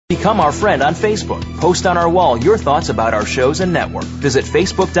Become our friend on Facebook. Post on our wall your thoughts about our shows and network. Visit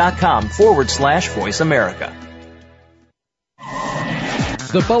Facebook.com/Voice America.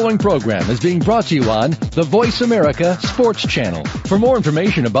 The following program is being brought to you on the Voice America Sports Channel. For more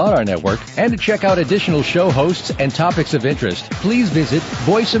information about our network and to check out additional show hosts and topics of interest, please visit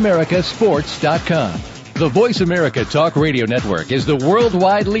VoiceAmericaSports.com. The Voice America Talk Radio Network is the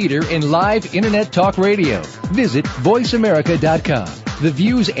worldwide leader in live Internet talk radio. Visit VoiceAmerica.com. The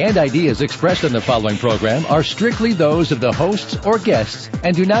views and ideas expressed on the following program are strictly those of the hosts or guests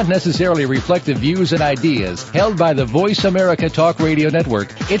and do not necessarily reflect the views and ideas held by the Voice America Talk Radio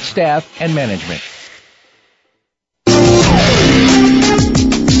Network, its staff, and management.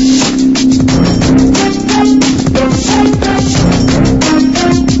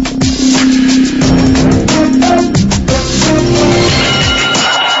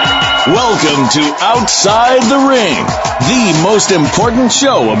 Welcome to Outside the Ring, the most important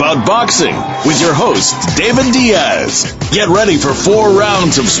show about boxing, with your host, David Diaz. Get ready for 4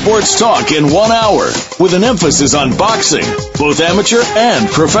 rounds of sports talk in 1 hour, with an emphasis on boxing, both amateur and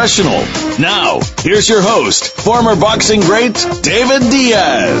professional. Now, here's your host, former boxing great, David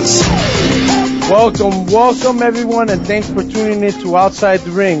Diaz. Welcome everyone, and thanks for tuning in to Outside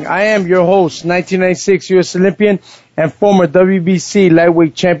the Ring. I am your host, 1996 U.S. Olympian and former WBC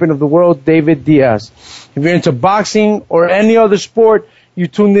lightweight champion of the world, David Diaz. If you're into boxing or any other sport, you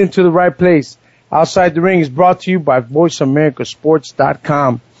tuned into the right place. Outside the Ring is brought to you by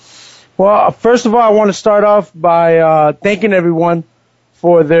VoiceAmericaSports.com. Well, first of all, I want to start off by thanking everyone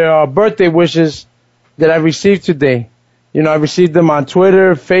for their birthday wishes that I received today. You know, I received them on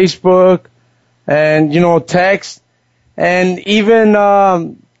Twitter, Facebook, and, text, and even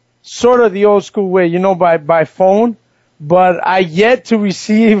sort of the old school way, by phone. But I yet to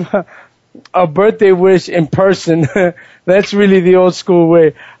receive a birthday wish in person. That's really the old school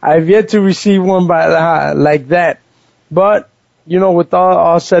way. I've yet to receive one by like that. But, with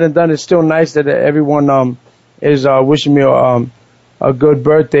all said and done, it's still nice that everyone is wishing me a good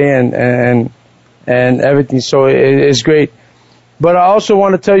birthday and everything. So it's great. But I also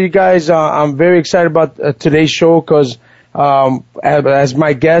want to tell you guys I'm very excited about today's show because as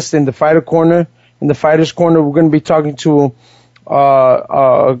my guest in the Fighters Corner, we're going to be talking to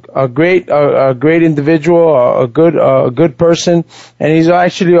a great individual, a good person, and he's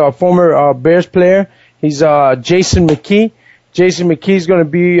actually a former Bears player. He's Jason McKee. Jason McKee is going to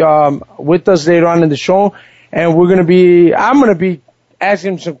be with us later on in the show, and I'm going to be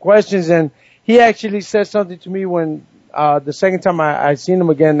asking him some questions. And he actually said something to me when the second time I seen him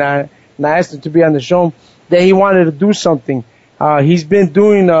again, and I asked him to be on the show, that he wanted to do something. He's been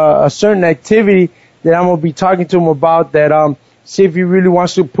doing a certain activity that I'm going to be talking to him about that, see if he really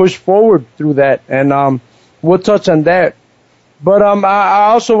wants to push forward through that. And we'll touch on that. But I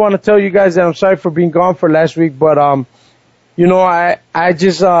also want to tell you guys that I'm sorry for being gone for last week, but I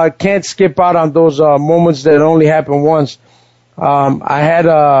just can't skip out on those moments that only happen once. I had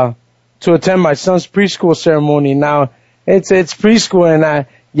to attend my son's preschool ceremony. Now, it's preschool, and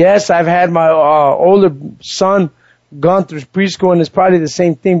I've had my older son gone through preschool, and it's probably the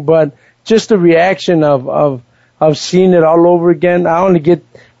same thing, but just the reaction of seeing it all over again. I only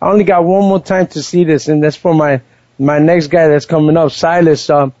got one more time to see this, and that's for my next guy that's coming up, Silas,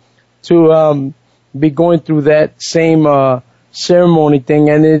 to be going through that same ceremony thing,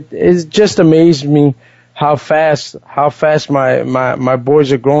 and it just amazed me how fast my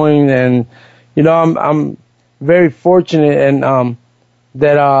boys are growing. And I'm very fortunate and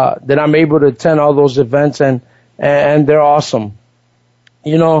that I'm able to attend all those events, and they're awesome.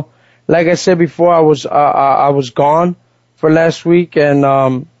 Like I said before, I was gone for last week, and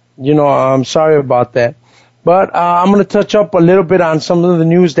I'm sorry about that. But I'm going to touch up a little bit on some of the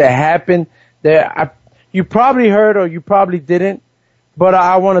news that happened that you probably heard or you probably didn't, but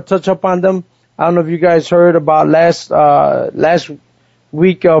I want to touch up on them. I don't know if you guys heard about last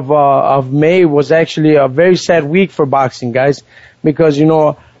week of May was actually a very sad week for boxing, guys, because I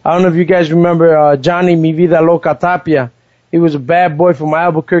don't know if you guys remember Johnny Mi Vida Loca Tapia. He was a bad boy from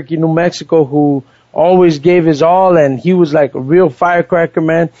Albuquerque, New Mexico, who always gave his all, and he was like a real firecracker,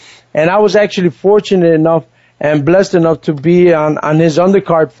 man. And I was actually fortunate enough and blessed enough to be on his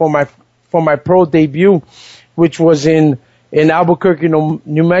undercard for my pro debut, which was in Albuquerque, New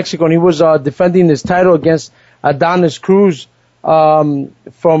Mexico, and he was defending his title against Adonis Cruz from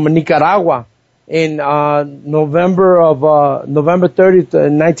Nicaragua in November 30th,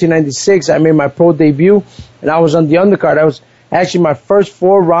 1996. I made my pro debut, and I was on the undercard. I was actually my first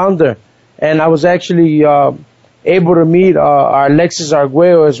 4-rounder, and I was actually able to meet Alexis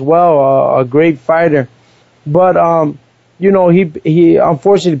Arguello as well, a great fighter. But he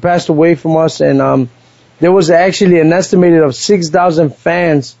unfortunately passed away from us, and there was actually an estimated of 6,000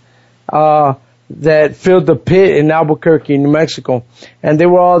 fans that filled the pit in Albuquerque, New Mexico, and they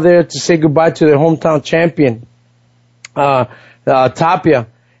were all there to say goodbye to their hometown champion, Tapia.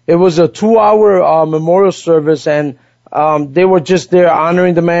 It was a 2-hour memorial service, and they were just there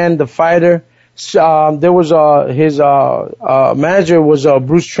honoring the man, the fighter. There was his manager was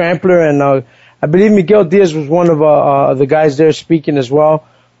Bruce Trampler, and I believe Miguel Diaz was one of the guys there speaking as well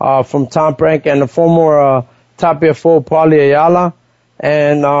from Top Rank, and the former Tapia foe Paulie Ayala.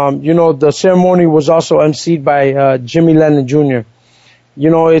 And the ceremony was also emceed by Jimmy Lennon Jr.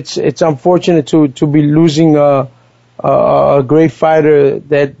 It's unfortunate to be losing a great fighter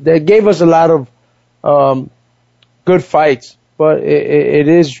that gave us a lot of good fights, but it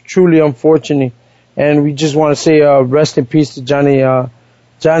is truly unfortunate, and we just want to say rest in peace to Johnny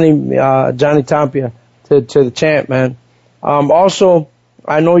Tapia, to the champ, man. Also,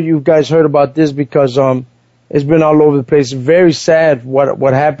 I know you guys heard about this because it's been all over the place. Very sad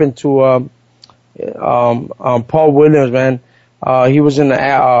what happened to Paul Williams, man. He was in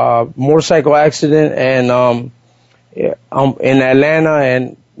a motorcycle accident and in Atlanta,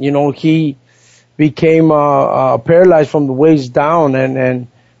 and he became paralyzed from the waist down, and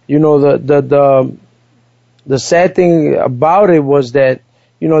the sad thing about it was that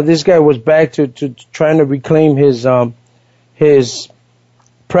this guy was back to trying to reclaim his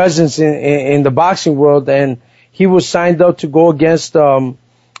presence in the boxing world, and he was signed up to go against Saul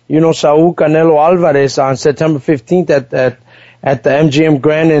Canelo Alvarez on September 15th at the MGM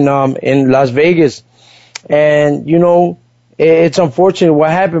Grand in Las Vegas. And it's unfortunate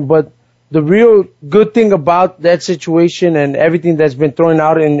what happened, but the real good thing about that situation and everything that's been thrown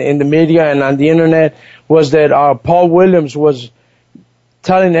out in the media and on the internet was that Paul Williams was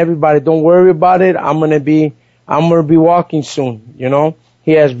telling everybody, don't worry about it. I'm gonna be walking soon.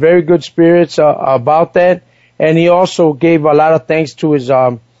 He has very good spirits about that, and he also gave a lot of thanks to his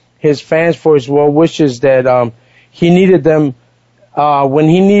fans for his well wishes that he needed them when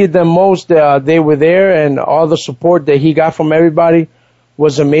he needed them most. They were there, and all the support that he got from everybody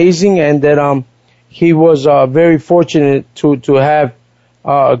was amazing, and that he was very fortunate to have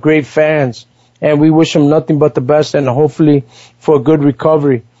great fans. And we wish him nothing but the best, and hopefully for a good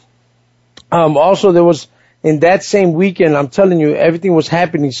recovery. Also, there was, in that same weekend, I'm telling you, everything was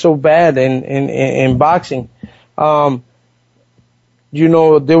happening so bad in boxing. There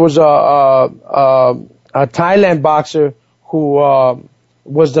was a Thailand boxer who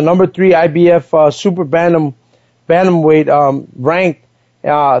was the number 3 IBF super bantamweight ranked.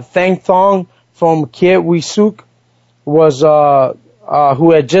 Thang Thong from Kiet Wee Suk was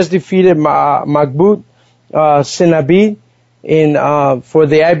who had just defeated Magbut Sinabi for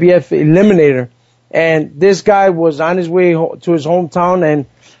the IBF Eliminator. And this guy was on his way to his hometown, and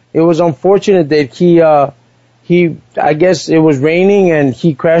it was unfortunate that he I guess it was raining and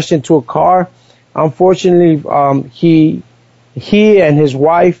he crashed into a car. Unfortunately, he and his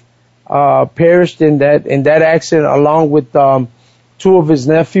wife perished in that accident, along with two of his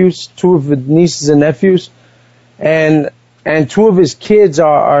nieces and nephews, and 2 of his kids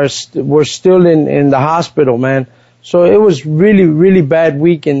were still in the hospital, man. So it was really, really bad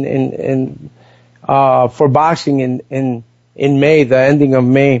week for boxing in May, the ending of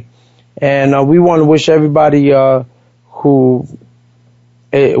May. And we want to wish everybody who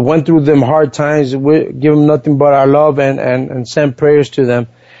went through them hard times, give them nothing but our love and send prayers to them.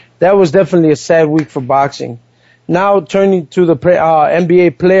 That was definitely a sad week for boxing. Now turning to the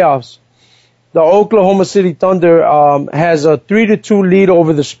NBA playoffs. The Oklahoma City Thunder has a 3-2 lead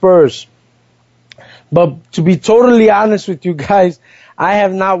over the Spurs. But to be totally honest with you guys, I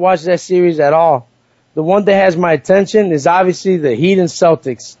have not watched that series at all. The one that has my attention is obviously the Heat and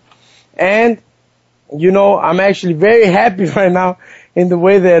Celtics. And, I'm actually very happy right now in the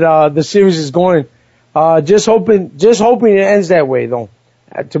way that the series is going. Just hoping it ends that way, though.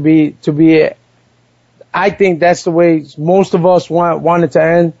 To be, I think that's the way most of us want it to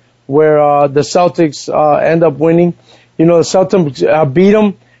end, where the Celtics end up winning. The Celtics beat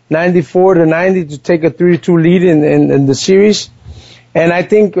them 94-90 to take a 3-2 lead in the series. And I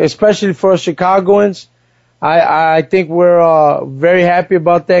think, especially for us Chicagoans, I think we're very happy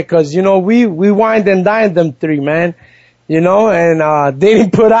about that, because we wined and dined them 3, man, and they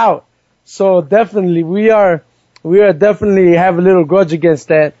didn't put out. So definitely we are definitely have a little grudge against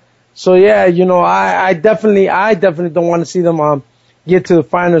that. So yeah, I definitely don't want to see them get to the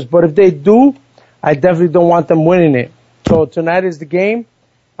finals, but if they do, I definitely don't want them winning it. So tonight is the game,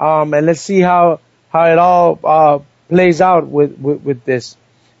 and let's see how it all plays out with this.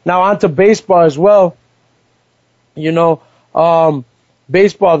 Now on to baseball as well.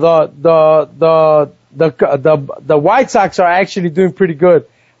 baseball, the White Sox are actually doing pretty good.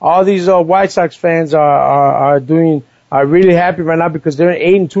 All these White Sox fans are really happy right now because they're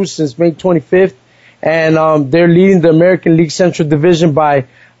 8-2 since May 25th, and they're leading the American League Central Division by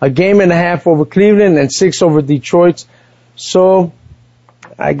a game and a half over Cleveland and 6 over Detroit. So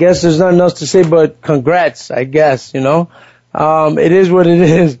I guess there's nothing else to say but congrats, I guess, you know. It is what it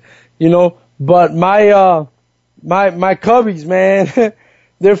is, you know. But my Cubbies, man,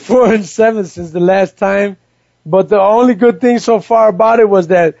 they're 4-7 since the last time. But the only good thing so far about it was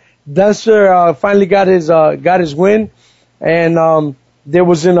that Dempster finally got his win, and there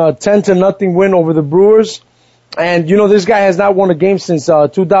was in a 10-0 win over the Brewers. And you know, this guy has not won a game since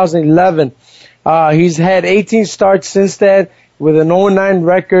 2011. He's had 18 starts since that with an 0-9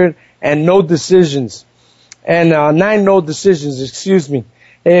 record and no decisions, and 9 no decisions. Excuse me.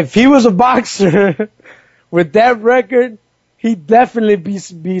 If he was a boxer with that record, he'd definitely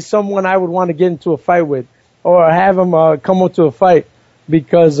be someone I would want to get into a fight with, or have him come up to a fight,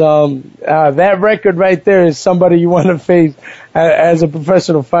 because that record right there is somebody you want to face as a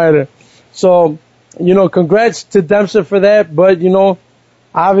professional fighter. So, you know, congrats to Dempster for that. But, you know,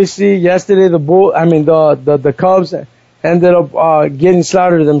 obviously yesterday the Cubs ended up getting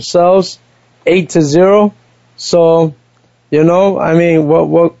slaughtered themselves 8-0. So, you know, I mean,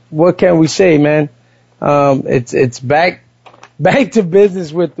 what can we say, man? It's back to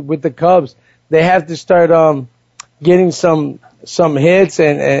business with the Cubs. They have to start getting some hits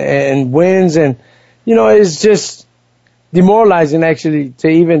and wins, and you know, it's just demoralizing actually to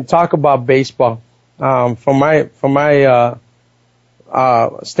even talk about baseball from my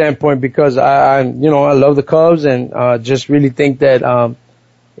standpoint, because I love the Cubs, and just really think that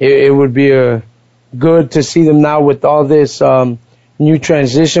it would be good to see them now with all this new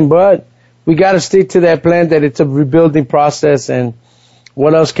transition. But we got to stick to that plan, that it's a rebuilding process. And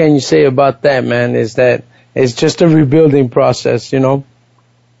what else can you say about that, man? Is that it's just a rebuilding process, you know.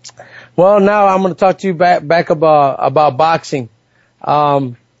 Well, now I'm going to talk to you back about boxing.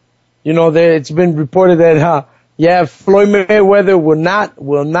 You know, it's been reported that Floyd Mayweather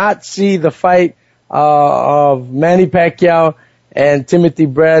will not see the fight of Manny Pacquiao and Timothy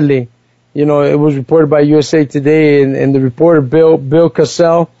Bradley. You know, it was reported by USA Today, and the reporter Bill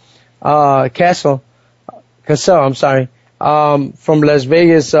Cassell, I'm sorry, from Las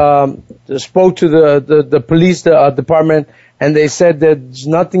Vegas, spoke to the police department, and they said that there's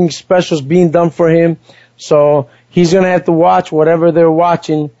nothing special is being done for him, so he's gonna have to watch whatever they're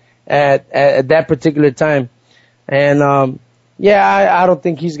watching at that particular time. And I don't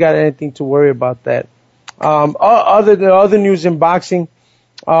think he's got anything to worry about that. Other news in boxing,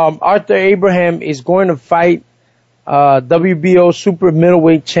 Arthur Abraham is going to fight WBO super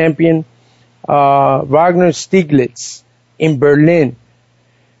middleweight champion Ragnar Stieglitz in Berlin.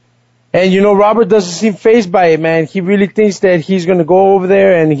 And you know, Robert doesn't seem fazed by it, man. He really thinks that he's going to go over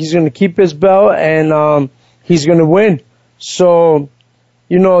there and he's going to keep his belt, and he's going to win. So,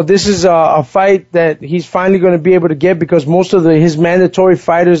 you know, this is a fight that he's finally going to be able to get, because most of his mandatory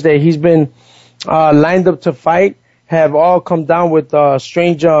fighters that he's been lined up to fight have all come down with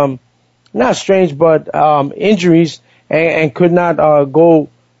injuries, and could not go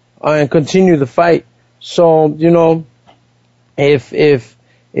and continue the fight. So, you know, if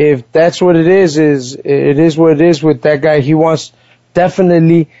that's what it is what it is with that guy. He wants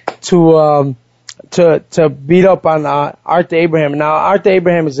definitely to beat up on Arthur Abraham. Now, Arthur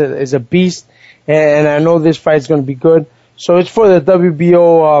Abraham is a beast, and I know this fight's going to be good. So it's for the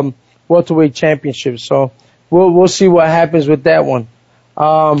WBO welterweight championship. So we'll see what happens with that one.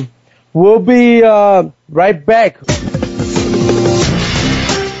 We'll be right back.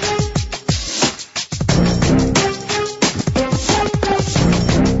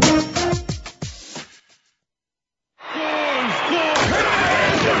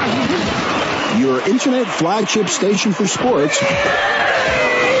 Your internet flagship station for sports.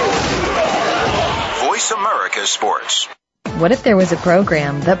 Voice America Sports. What if there was a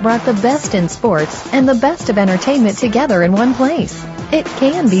program that brought the best in sports and the best of entertainment together in one place? It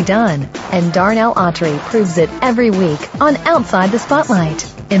can be done, and Darnell Autry proves it every week on Outside the Spotlight.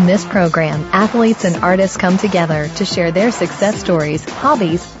 In this program, athletes and artists come together to share their success stories,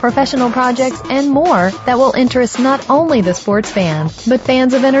 hobbies, professional projects, and more that will interest not only the sports fan, but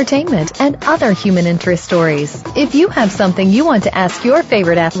fans of entertainment and other human interest stories. If you have something you want to ask your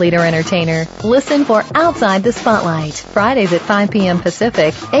favorite athlete or entertainer, listen for Outside the Spotlight, Fridays at 5 p.m.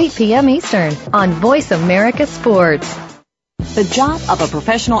 Pacific, 8 p.m. Eastern, on Voice America Sports. The job of a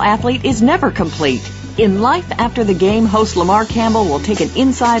professional athlete is never complete In Life After the Game, host Lamar Campbell will take an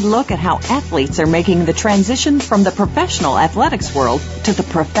inside look at how athletes are making the transition from the professional athletics world to the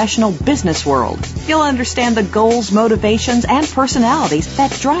professional business world. You'll understand the goals, motivations, and personalities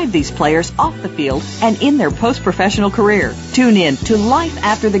that drive these players off the field and in their post-professional career. Tune in to Life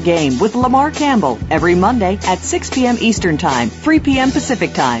After the Game with Lamar Campbell every Monday at 6 p.m. Eastern Time, 3 p.m.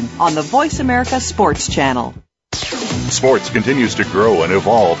 Pacific Time on the Voice America Sports Channel. Sports continues to grow and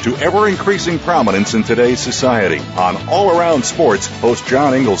evolve to ever-increasing prominence in today's society. On All Around Sports, host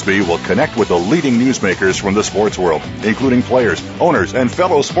John Inglesby will connect with the leading newsmakers from the sports world, including players, owners, and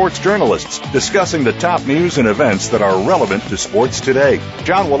fellow sports journalists, discussing the top news and events that are relevant to sports today.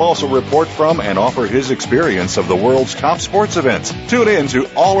 John will also report from and offer his experience of the world's top sports events. Tune in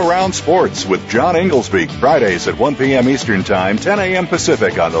to All Around Sports with John Inglesby, Fridays at 1 p.m. Eastern Time, 10 a.m.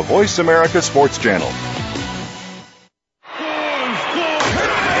 Pacific on the Voice America Sports Channel.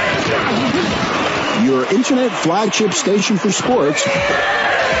 Your internet flagship station for sports.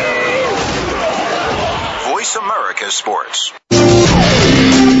 Voice America Sports.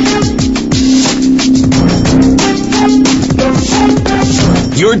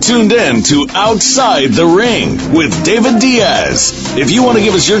 You're tuned in to Outside the Ring with David Diaz. If you want to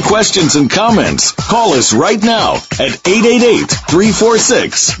give us your questions and comments, call us right now at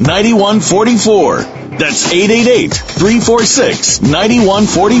 888-346-9144. That's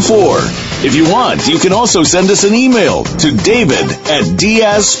 888-346-9144. If you want, you can also send us an email to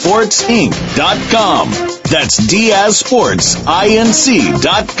david@diazsportsinc.com. That's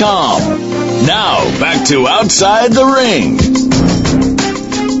diazsportsinc.com. Now, back to Outside the Ring.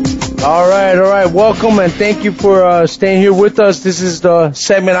 All right. Welcome, and thank you for staying here with us. This is the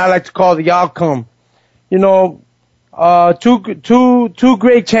segment I like to call The Outcome. You know, two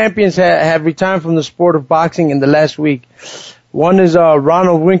great champions have retired from the sport of boxing in the last week. One is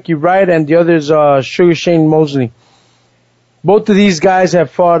Ronald Winky Wright, and the other is Sugar Shane Mosley. Both of these guys have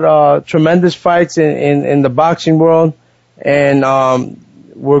fought tremendous fights in the boxing world, and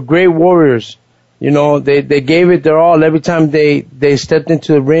were great warriors. You know, they gave it their all every time they stepped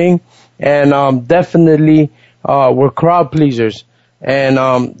into the ring, and definitely were crowd pleasers,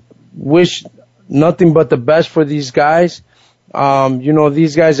 and wish nothing but the best for these guys. You know,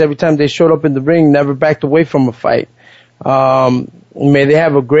 these guys, every time they showed up in the ring, never backed away from a fight. May they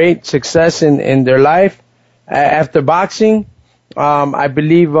have a great success in their life. After boxing, I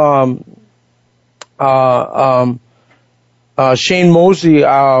believe Shane Mosley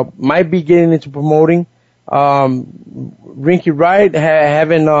might be getting into promoting. Rinky Wright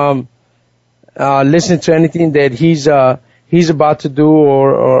haven't listened to anything that he's about to do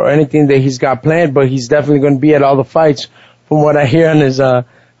or anything that he's got planned, but he's definitely going to be at all the fights. From what I hear on his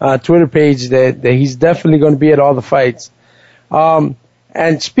Twitter page, that he's definitely going to be at all the fights.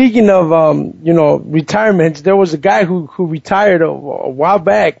 And speaking of you know, retirements, there was a guy who retired a while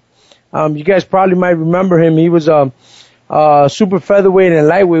back. You guys probably might remember him. He was super featherweight and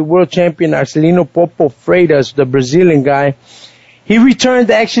lightweight world champion Arcelino Popo Freitas, the Brazilian guy. He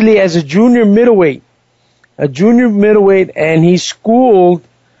returned actually as a junior middleweight, and he schooled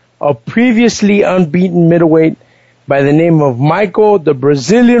a previously unbeaten middleweight by the name of Michael the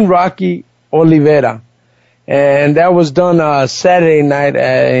Brazilian Rocky Oliveira. And that was done Saturday night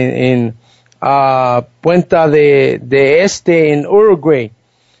in Puente de Este in Uruguay.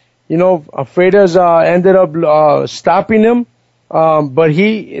 You know, Freitas ended up stopping him, but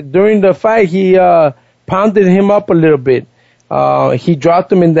during the fight, he pounded him up a little bit. He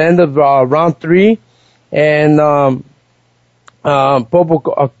dropped him in the end of round 3, and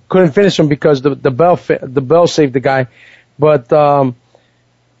Popo couldn't finish him because the bell saved the guy. But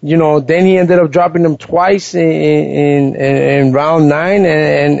you know, then he ended up dropping him twice in round 9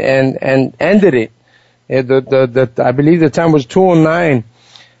 and ended it. I believe the time was 2:09.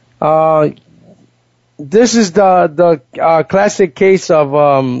 This is the classic case of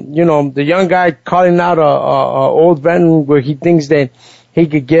you know, the young guy calling out a old veteran where he thinks that he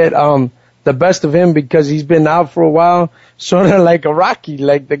could get the best of him because he's been out for a while, sort of like a Rocky,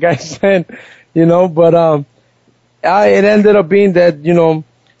 like the guy said, you know. But it ended up being that, you know,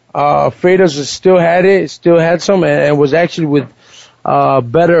 Freitas still had some, and was actually with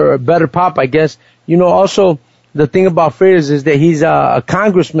better pop, I guess. You know, also the thing about Freitas is that he's a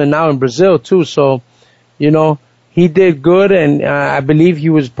congressman now in Brazil too, so, you know, he did good, and I believe he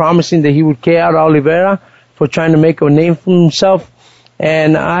was promising that he would KO out Oliveira for trying to make a name for himself,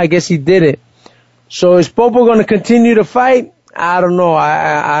 and I guess he did it. So is Popo going to continue to fight? I don't know.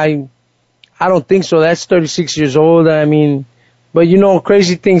 I don't think so. That's 36 years old. I mean, but you know,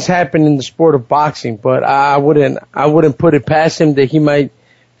 crazy things happen in the sport of boxing, but I wouldn't put it past him that he might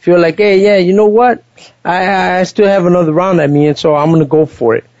feel like, hey, yeah, you know what? I still have another round at me, and so I'm gonna go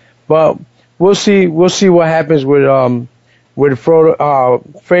for it. But we'll see what happens with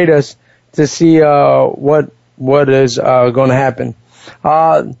Freitas to see what is gonna happen.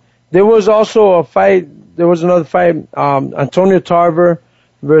 There was also a fight. There was another fight. Antonio Tarver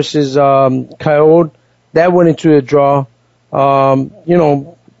versus Coyote. That went into a draw.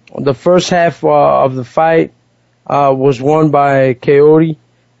 The first half of the fight was won by Coyote,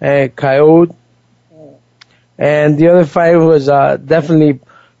 and the other fight was definitely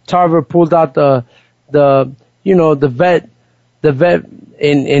Tarver pulled out the vet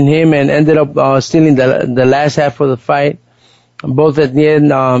in him and ended up stealing the last half of the fight. Both at the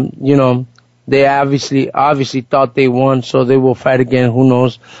end, they obviously thought they won, so they will fight again. Who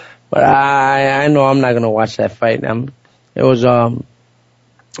knows? But I know I'm not gonna watch that fight. It was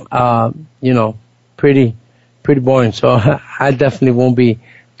pretty boring. So I definitely won't be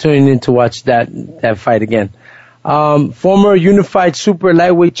tuning in to watch that fight again. Former unified super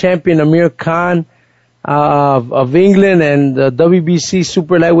lightweight champion Amir Khan of England and the WBC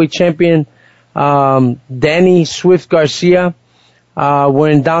super lightweight champion Danny Swift Garcia were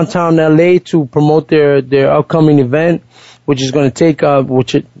in downtown LA to promote their upcoming event, which is going to take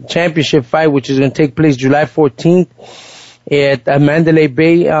championship fight, which is going to take place July 14th at Mandalay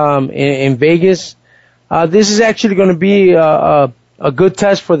Bay in Vegas. This is actually going to be a good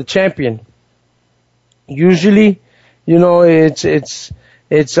test for the champion. Usually, it's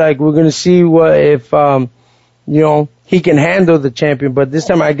like we're going to see if he can handle the champion. But this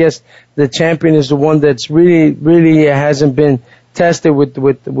time, I guess the champion is the one that's really hasn't been tested with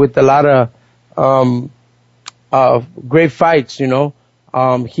a lot of great fights. He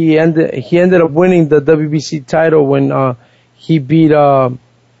ended up winning the WBC title when he beat an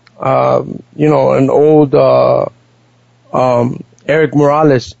old Eric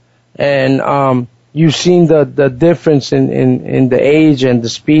Morales, and you've seen the difference in the age and the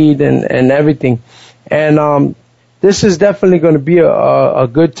speed and everything. And this is definitely going to be a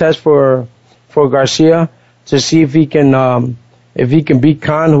good test for Garcia to see if he can beat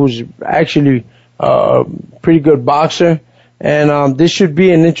Khan, who's actually a pretty good boxer. And this should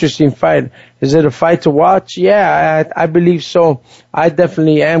be an interesting fight. Is it a fight to watch? Yeah, I believe so. I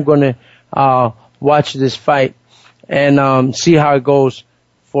definitely am going to watch this fight and see how it goes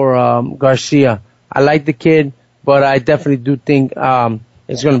for Garcia. I like the kid, but I definitely do think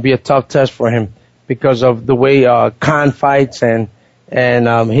it's going to be a tough test for him because of the way Khan fights and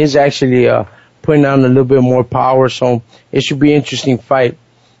he's actually putting on a little bit more power. So it should be an interesting fight.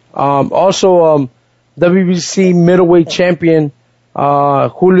 Also, WBC middleweight champion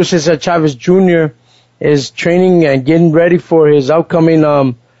Julio Cesar Chavez Jr. is training and getting ready for his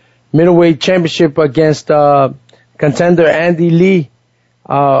upcoming middleweight championship against contender Andy Lee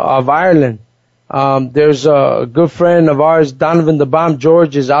of Ireland. There's a good friend of ours, Donovan the Bomb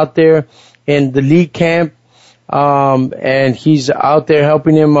George, is out there in the Lee camp, and he's out there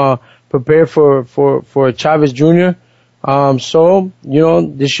helping him prepare for Chavez Jr. So,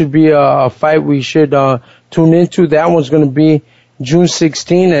 this should be a fight we should tune into. That one's going to be June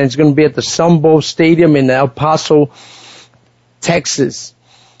 16, and it's going to be at the Sun Bowl Stadium in El Paso, Texas.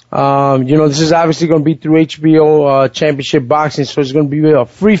 This is obviously going to be through HBO Championship Boxing, so it's going to be a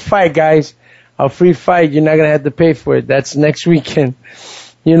free fight, guys. A free fight. You're not going to have to pay for it. That's next weekend.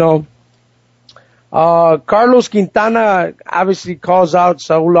 Carlos Quintana obviously calls out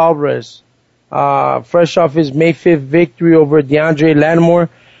Saul Alvarez. Fresh off his May 5th victory over DeAndre Lattimore,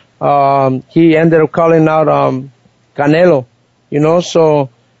 he ended up calling out Canelo. So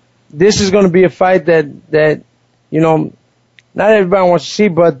this is going to be a fight that not everybody wants to see,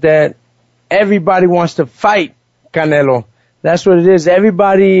 but that everybody wants to fight Canelo. That's what it is.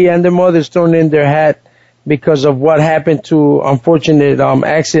 Everybody and their mother's thrown in their hat because of what happened unfortunate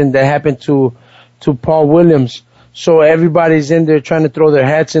accident that happened to Paul Williams. So everybody's in there trying to throw their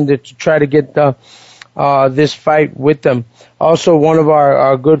hats in there to try to get this fight with them. Also, one of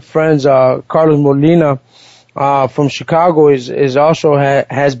our good friends, Carlos Molina, from Chicago is also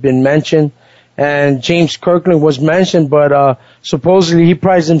has been mentioned. And James Kirkland was mentioned, but supposedly he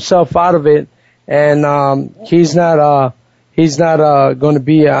priced himself out of it, and he's not going to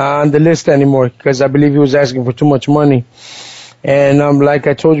be on the list anymore because I believe he was asking for too much money. And like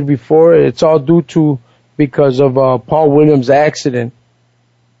I told you before, it's all due to because of Paul Williams' accident.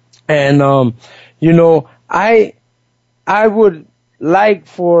 And I would like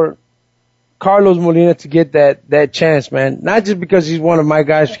for Carlos Molina to get that chance, man. Not just because he's one of my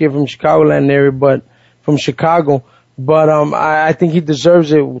guys here from Chicagoland area, but from Chicago. But I think he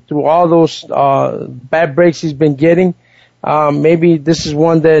deserves it through all those bad breaks he's been getting. maybe this is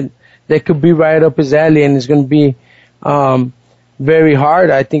one that could be right up his alley, and it's going to be very hard.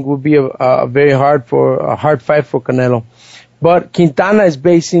 I think will be a very hard fight for Canelo. But Quintana is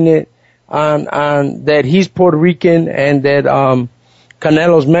basing it on that he's Puerto Rican and that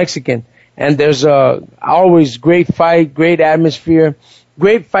Canelo's Mexican. And there's always great fight, great atmosphere,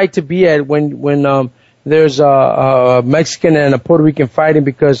 great fight to be at when there's a Mexican and a Puerto Rican fighting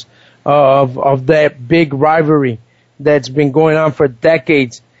because of that big rivalry that's been going on for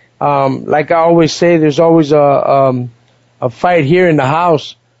decades. Like I always say, there's always a fight here in the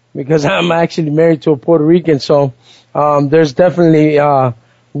house because I'm actually married to a Puerto Rican, so there's definitely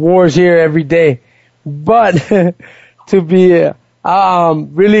wars here every day. But to be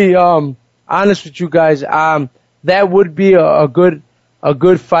really honest with you guys, that would be a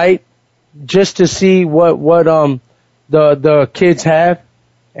good fight just to see what the kids have,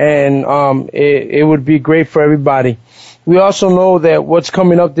 and it would be great for everybody. We also know that what's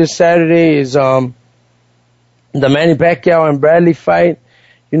coming up this Saturday is the Manny Pacquiao and Bradley fight.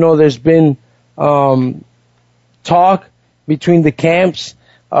 You know, there's been talk between the camps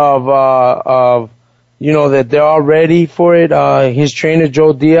of you know, that they're all ready for it. His trainer,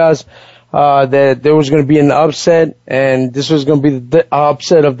 Joe Diaz, that there was going to be an upset, and this was going to be the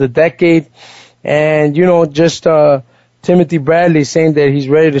upset of the decade. And, you know, just Timothy Bradley saying that he's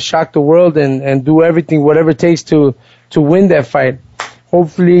ready to shock the world and do everything, whatever it takes to win that fight.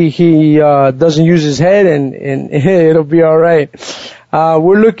 Hopefully he doesn't use his head, and it'll be all right.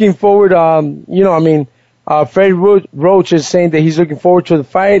 We're looking forward, you know, I mean, Freddie Roach is saying that he's looking forward to the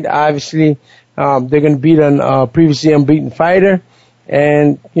fight. Obviously, they're going to beat a previously unbeaten fighter.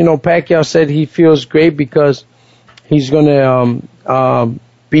 And, you know, Pacquiao said he feels great because he's going to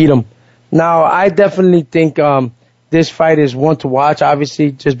beat him. Now, I definitely think this fight is one to watch,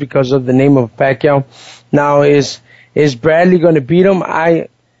 obviously, just because of the name of Pacquiao. Now, is Bradley going to beat him? I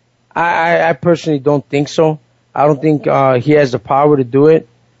personally don't think so. I don't think he has the power to do it.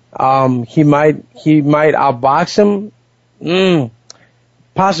 He might outbox him.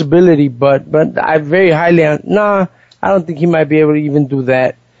 Possibility, but I very highly I don't think he might be able to even do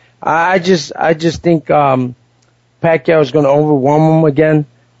that. I just think Pacquiao is going to overwhelm him again,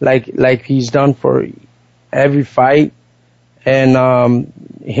 like he's done for every fight, and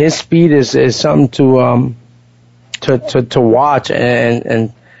his speed is something to watch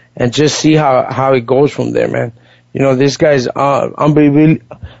and just see how it goes from there, man. You know, this guy's unbelievably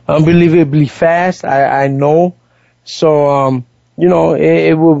fast. I know, so you know,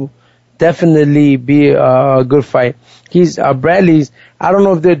 it will definitely be a good fight. He's Bradley's. I don't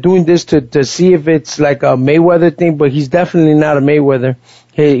know if they're doing this to see if it's like a Mayweather thing, but he's definitely not a Mayweather.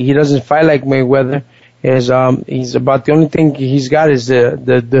 He doesn't fight like Mayweather. He's about the only thing he's got is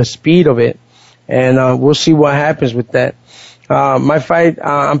the speed of it, and we'll see what happens with that. My fight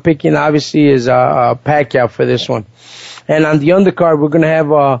I'm picking obviously is Pacquiao for this one, and on the undercard we're gonna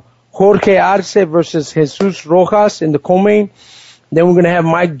have Jorge Arce versus Jesus Rojas in the co-main. Then we're going to have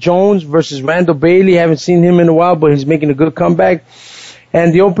Mike Jones versus Randall Bailey. Haven't seen him in a while, but he's making a good comeback.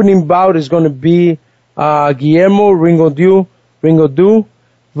 And the opening bout is going to be Guillermo Ringodu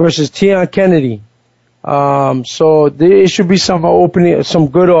versus Tian Kennedy. So it should be some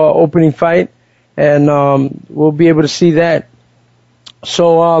good opening fight, and we'll be able to see that.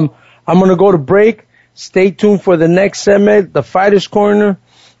 So I'm going to go to break. Stay tuned for the next segment, the Fighters Corner.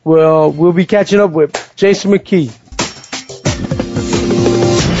 We'll be catching up with Jason McKee.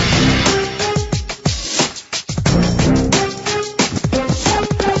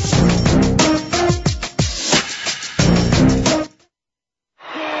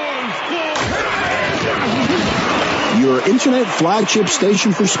 Internet flagship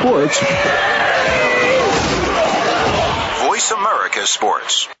station for sports. Voice America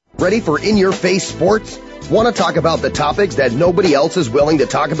Sports. Ready for in-your-face sports? Want to talk about the topics that nobody else is willing to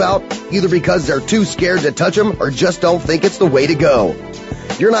talk about, either because they're too scared to touch them or just don't think it's the way to go?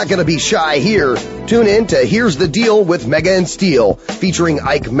 You're not going to be shy here. Tune in to Here's the Deal with Mega and Steel, featuring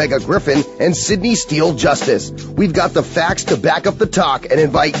Ike Mega Griffin and Sydney Steele Justice. We've got the facts to back up the talk and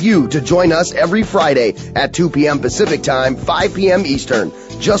invite you to join us every Friday at 2 p.m. Pacific Time, 5 p.m. Eastern,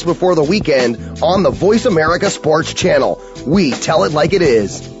 just before the weekend on the Voice America Sports Channel. We tell it like it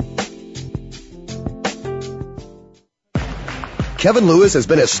is. Kevin Lewis has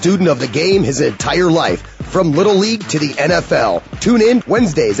been a student of the game his entire life, from Little League to the NFL. Tune in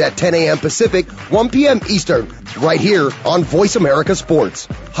Wednesdays at 10 a.m. Pacific, 1 p.m. Eastern, right here on Voice America Sports.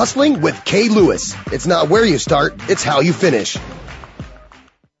 Hustling with Kay Lewis. It's not where you start, it's how you finish.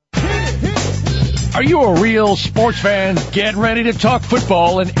 Are you a real sports fan? Get ready to talk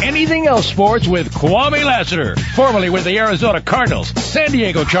football and anything else sports with Kwame Lassiter, formerly with the Arizona Cardinals, San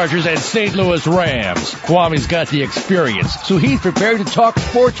Diego Chargers, and St. Louis Rams. Kwame's got the experience, so he's prepared to talk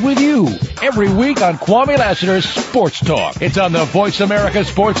sports with you every week on Kwame Lassiter's Sports Talk. It's on the Voice America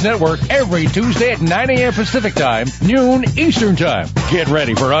Sports Network every Tuesday at 9 a.m. Pacific Time, noon Eastern Time. Get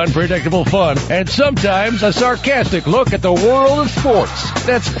ready for unpredictable fun and sometimes a sarcastic look at the world of sports.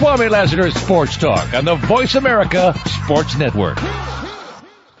 That's Kwame Lassiter's Sports Talk on the Voice America Sports Network.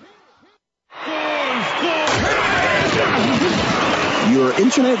 Your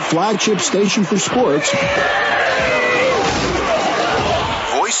internet flagship station for sports.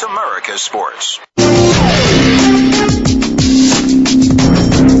 Voice America Sports.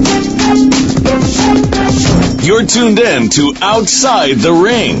 You're tuned in to Outside the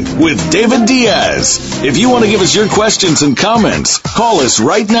Ring with David Diaz. If you want to give us your questions and comments, call us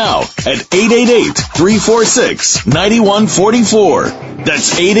right now at 888-346-9144.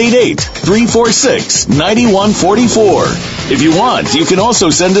 That's 888-346-9144. If you want, you can also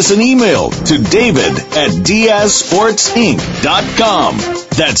send us an email to david@diazsportsinc.com.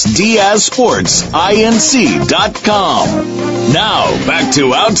 That's diazsportsinc.com. Now, back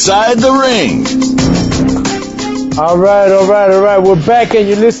to Outside the Ring. All right. We're back, and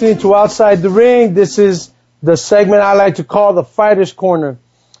you're listening to Outside the Ring. This is the segment I like to call the Fighter's Corner.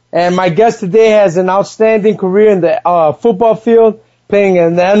 And my guest today has an outstanding career in the football field, playing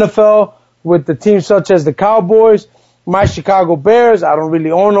in the NFL with the teams such as the Cowboys, my Chicago Bears. I don't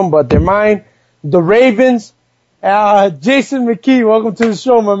really own them, but they're mine. The Ravens. Jason McKie, welcome to the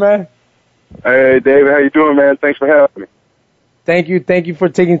show, my man. Hey, David, how you doing, man? Thanks for having me. Thank you for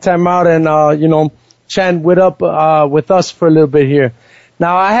taking time out and chatting with us for a little bit here.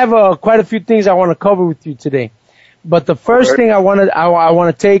 Now, I have quite a few things I want to cover with you today, but the first thing I want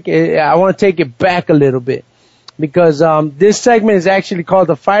to take it back a little bit, because this segment is actually called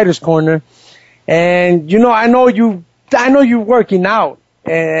the Fighter's Corner, and I know you're working out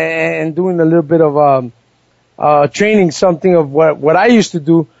and doing a little bit of training, something of what I used to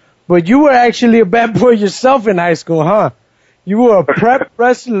do, but you were actually a bad boy yourself in high school, huh? You were a prep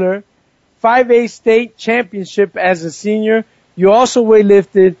wrestler. 5A state championship as a senior. You also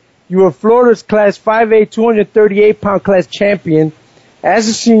weightlifted. You were Florida's class 5A 238-pound class champion as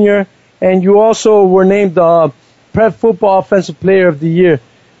a senior, and you also were named the Prep Football Offensive Player of the Year,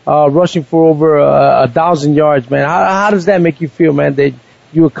 rushing for over 1,000 yards, man. How does that make you feel, man, that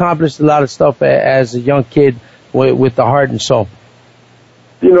you accomplished a lot of stuff as a young kid with the heart and soul?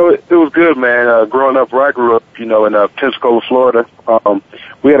 It was good, man. Growing up where I grew up, in Pensacola, Florida,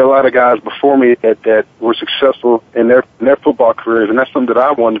 we had a lot of guys before me that were successful in their football careers, and that's something that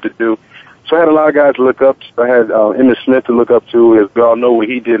I wanted to do. So I had a lot of guys to look up to. I had Emmitt Smith to look up to, as we all know what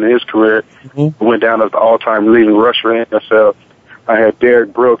he did in his career. Mm-hmm. Went down as the all-time leading rusher in the NFL. I had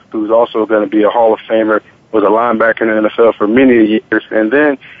Derek Brooks, who's also going to be a Hall of Famer, was a linebacker in the NFL for many years. And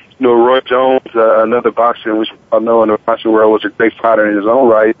then, Roy Jones, another boxer, which I know in the boxing world was a great fighter in his own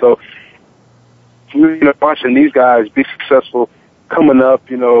right. So, watching these guys be successful coming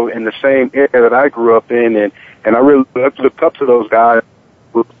up, in the same area that I grew up in, and I really looked up to those guys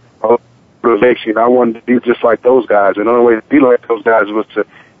with motivation. I wanted to be just like those guys, and the only way to be like those guys was to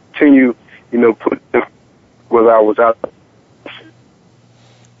continue, put them where I was out.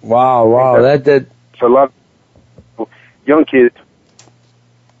 Wow, that for a lot of young kids.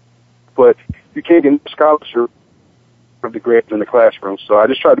 But you can't get scholarship of the grades in the classroom. So I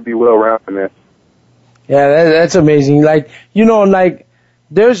just try to be well-rounded, man. Yeah, that's amazing. There's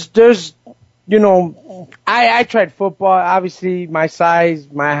I tried football. Obviously, my size,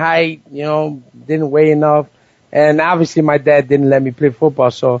 my height, didn't weigh enough. And obviously, my dad didn't let me play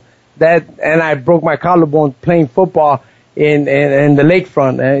football. So and I broke my collarbone playing football in the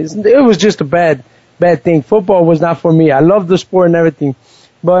lakefront. It was just a bad thing. Football was not for me. I love the sport and everything.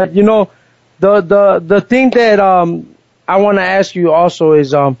 But, the thing that I want to ask you also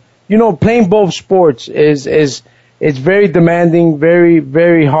is, playing both sports is very demanding, very,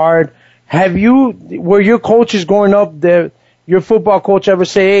 very hard. Were your coaches growing up, your football coach ever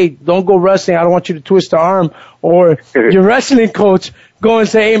say, hey, don't go wrestling, I don't want you to twist the arm? Or your wrestling coach go and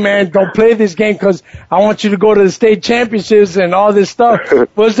say, hey, man, don't play this game because I want you to go to the state championships and all this stuff?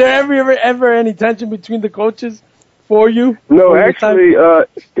 Was there ever any tension between the coaches for you? No, actually,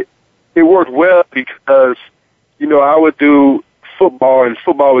 it worked well because, I would do football, and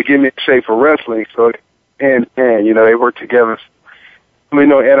football would get me in shape for wrestling. So, and they worked together. Really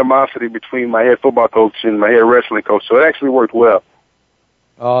no animosity between my head football coach and my head wrestling coach. So it actually worked well.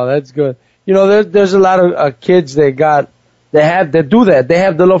 Oh, that's good. There's a lot of kids that got They do that. They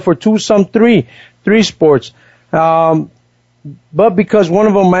have the love for some three sports. But because one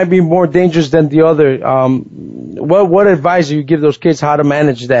of them might be more dangerous than the other, what advice do you give those kids how to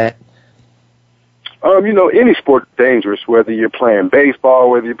manage that? Any sport is dangerous, whether you're playing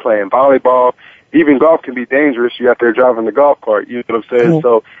baseball, whether you're playing volleyball, even golf can be dangerous. You're out there driving the golf cart, you know what I'm saying?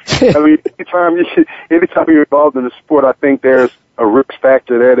 So, anytime you're involved in the sport, I think there's a risk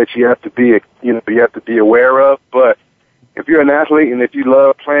factor there that you have to be aware of. But if you're an athlete and if you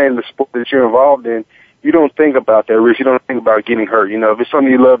love playing the sport that you're involved in, you don't think about that risk. You don't think about getting hurt. If it's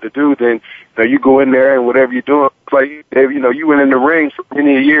something you love to do, then you go in there and whatever you're doing, it's like, you went in the ring for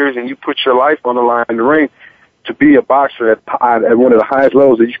many years and you put your life on the line in the ring to be a boxer at one of the highest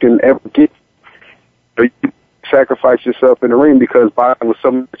levels that you can ever get. You sacrifice yourself in the ring because boxing was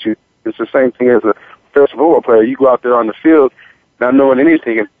something that it's the same thing as a professional football player. You go out there on the field not knowing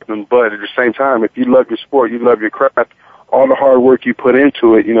anything, but at the same time, if you love your sport, you love your craft, all the hard work you put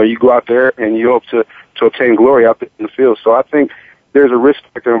into it, you go out there and you hope to obtain glory out there in the field. So I think there's a risk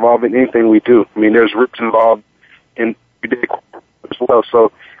factor involved in anything we do. I mean, there's risks involved in everyday as well.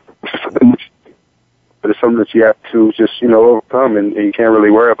 So it's something that you have to just, overcome and you can't really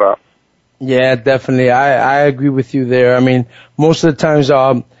worry about. Yeah, definitely. I agree with you there. I mean, most of the times,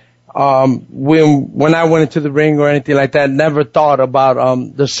 when I went into the ring or anything like that, never thought about,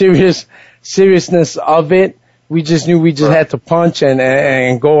 the seriousness of it. We just knew we just had to punch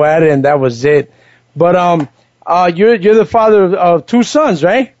and go at it, and that was it. But you're the father of two sons,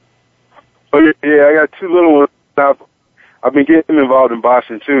 right? Oh yeah, I got two little ones now. I've been getting them involved in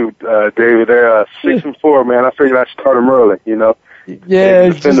boxing too, David. They're 6 and 4, man. I figured I'd start them early, Yeah, they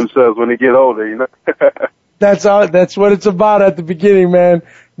defend themselves when they get older, That's what it's about at the beginning, man.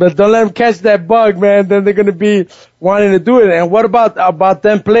 But don't let them catch that bug, man. Then they're gonna be wanting to do it. And what about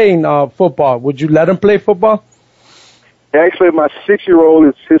them playing football? Would you let them play football? Actually, my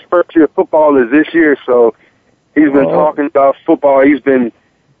 6-year-old, his first year of football is this year, so he's been talking about football. He's been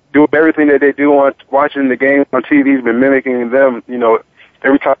doing everything that they do on watching the game on TV. He's been mimicking them,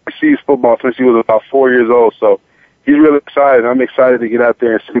 every time he sees football since he was about 4 years old. So he's really excited. I'm excited to get out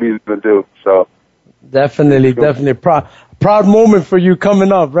there and see what he's going to do. So definitely proud moment for you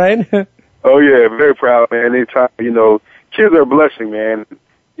coming up, right? Oh yeah, very proud, man. Anytime, kids are a blessing, man.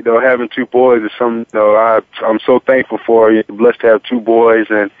 Having two boys is something, I'm so thankful for. Blessed to have two boys,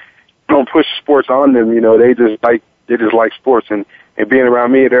 and don't push sports on them. They just like sports, and being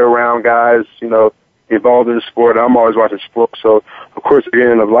around me, they're around guys, involved in the sport. I'm always watching sports, so of course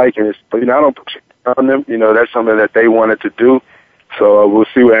they're end up liking it. But I don't push it on them. That's something that they wanted to do. So we'll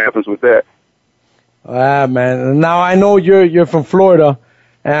see what happens with that. Ah, man. Now I know you're from Florida,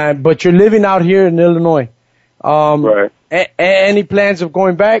 but you're living out here in Illinois. Right. Any plans of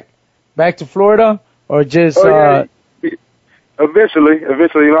going back to Florida, or just? Eventually,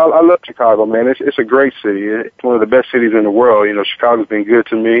 I love Chicago, man. It's a great city. It's one of the best cities in the world. Chicago's been good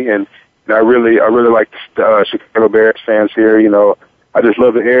to me, and I really like the Chicago Bears fans here. I just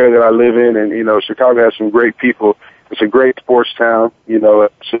love the area that I live in, and Chicago has some great people. It's a great sports town.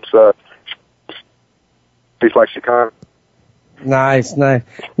 It's just it's like Chicago. Nice. Now,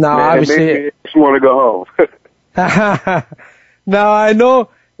 man, obviously, it makes me want to go home. Now I know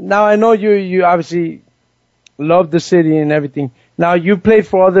you obviously love the city and everything. Now you played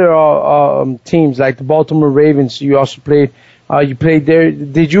for other teams like the Baltimore Ravens. You also played. You played there.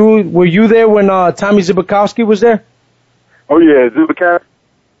 Were you there when Tommy Zbikowski was there? Oh yeah, Zbikowski.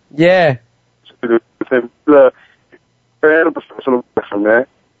 Yeah. Professional boxer, man.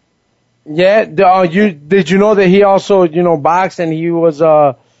 Yeah. Did you know that he also boxed and he was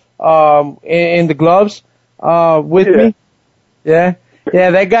in the gloves with me? Yeah.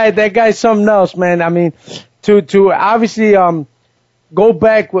 Yeah, that guy's something else, man. I mean, to obviously go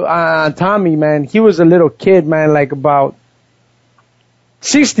back on Tommy, man. He was a little kid, man, like about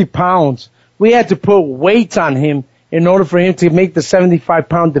 60 pounds. We had to put weights on him in order for him to make the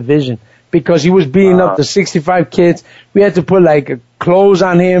 75-pound division because he was beating up the 65 kids. We had to put like clothes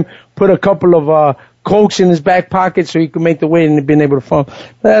on him, put a couple of Cokes in his back pocket so he could make the weight and been able to fall.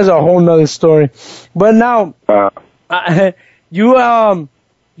 That's a whole nother story. But now, I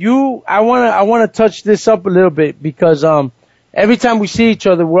wanna touch this up a little bit because every time we see each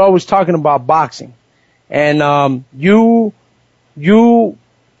other, we're always talking about boxing, and you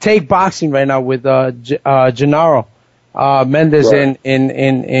take boxing right now with Genaro Mendez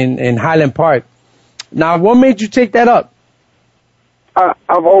in Highland Park. Now, what made you take that up?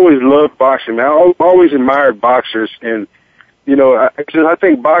 I've always loved boxing, man. I've always admired boxers, and I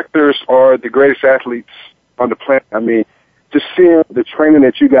think boxers are the greatest athletes on the planet. I mean, just seeing the training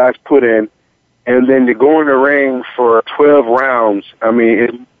that you guys put in, and then to go in the ring for 12 rounds. I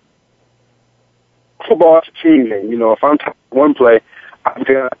mean, football is a team game. You know, if I'm taking one play, I've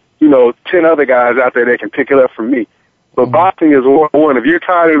got, 10 other guys out there that can pick it up from me. But boxing is one-on-one. If you're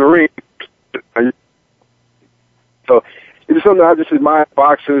tired in the ring, so it's something I just admire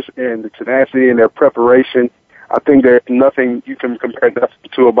boxers and the tenacity and their preparation. I think there's nothing you can compare that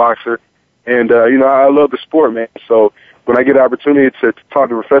to a boxer. And, I love the sport, man. So when I get the opportunity to talk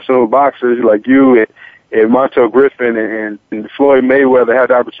to professional boxers like you and Montel Griffin and Floyd Mayweather, had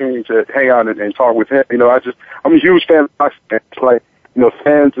the opportunity to hang out and talk with him, I'm a huge fan of boxing. It's like,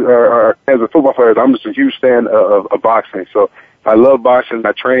 fans are fans of football players. I'm just a huge fan of boxing. So I love boxing.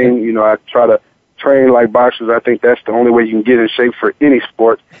 I train, I try to train like boxers. I think that's the only way you can get in shape for any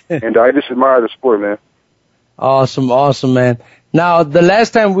sport. And I just admire the sport, man. Awesome, man. Now, the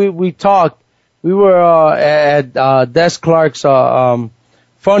last time we talked, we were at Des Clark's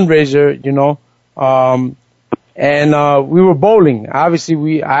fundraiser, and we were bowling.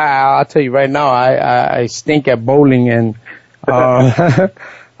 Obviously, I'll tell you right now, I stink at bowling, and I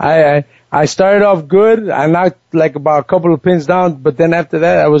started off good. I knocked like about a couple of pins down, but then after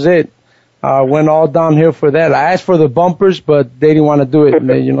that was it. Went all downhill for that. I asked for the bumpers, but they didn't want to do it.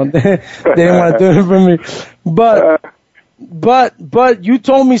 They didn't want to do it for me. But you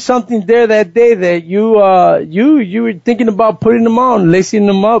told me something there that day that you were thinking about putting them on, lacing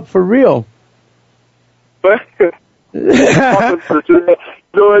them up for real. But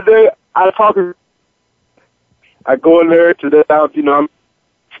I go in there today, I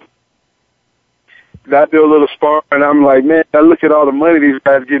do a little sparring, and I'm like, man, I look at all the money these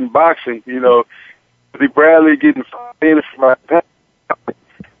guys getting boxing, Lee Bradley getting in for my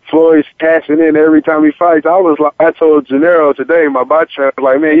Floyd's cashing in every time he fights. I told Gennaro today, my box trainer,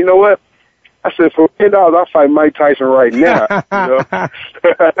 like, man, you know what? I said, for $10, I'll fight Mike Tyson right now.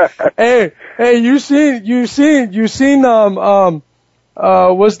 Hey, you seen,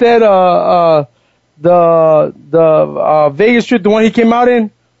 what's that, the Vegas trip, the one he came out in?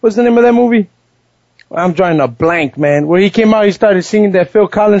 What's the name of that movie? I'm drawing a blank, man. Where he came out, he started singing that Phil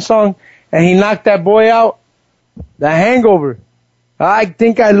Collins song, and he knocked that boy out. The Hangover. I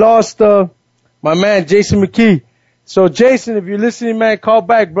think I lost my man, Jason McKee. So, Jason, if you're listening, man, call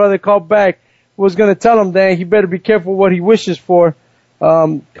back, brother, call back. Was going to tell him that he better be careful what he wishes for,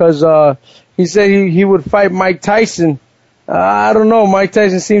 because he said he would fight Mike Tyson. I don't know. Mike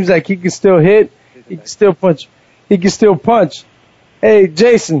Tyson seems like he can still hit. He can still punch. Hey,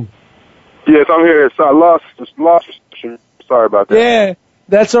 Jason. Yes, I'm here. So I lost. Sorry about that. Yeah,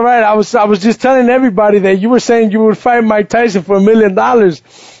 that's all right. I was just telling everybody that you were saying you would fight Mike Tyson for $1 million,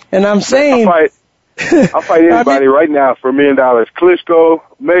 and I'm saying I'll fight anybody right now for $1 million. Klitschko,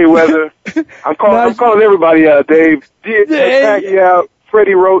 Mayweather. I'm calling everybody out. Dave, Pacquiao,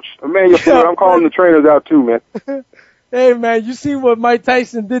 Freddie Roach, Emmanuel Stewart. I'm calling the trainers out too, man. Hey, man, you see what Mike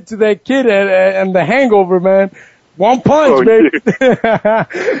Tyson did to that kid and the Hangover, man. One punch, baby. Yeah.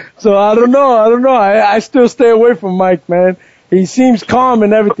 So I don't know. I still stay away from Mike, man. He seems calm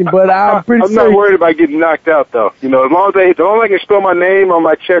and everything, but I'm not worried about getting knocked out, though. As long as I can spell my name on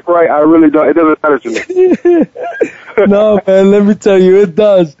my check right, I really don't. It doesn't matter to me. No, man. Let me tell you, it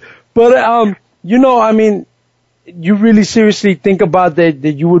does. But I mean, you really seriously think about that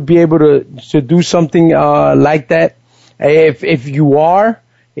you would be able to do something like that. If you are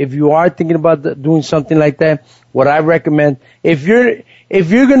thinking about doing something like that, what I recommend, if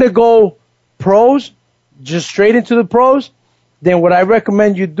you're gonna go pros, just straight into the pros, then what I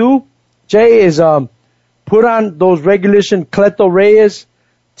recommend you do, Jay, is put on those regulation Cleto Reyes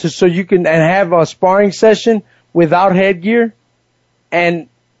so you can and have a sparring session without headgear, and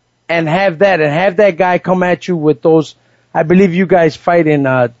have that guy come at you with those. I believe you guys fight in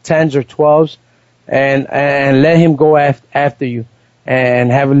 10s or 12s, and let him go after you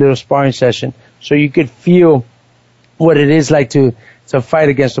and have a little sparring session so you could feel what it is like to fight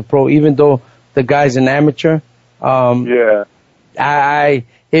against a pro, even though the guy's an amateur. Yeah.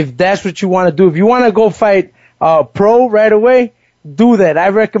 If that's what you want to do, if you want to go fight pro right away, do that. I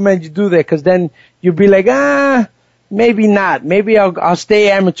recommend you do that, because then you'll be like, maybe not. Maybe I'll stay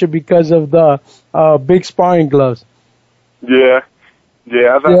amateur because of the big sparring gloves. Yeah.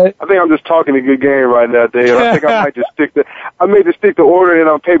 Yeah, I think I'm just talking a good game right now, Dave. I think I may just stick to ordering it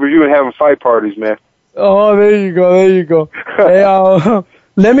on pay-per-view and having fight parties, man. Oh, there you go. Hey,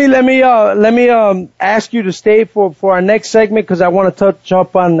 let me ask you to stay for our next segment, because I want to touch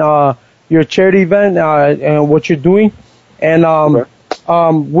up on your charity event and what you're doing, and we're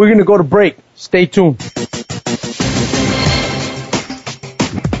gonna go to break. Stay tuned.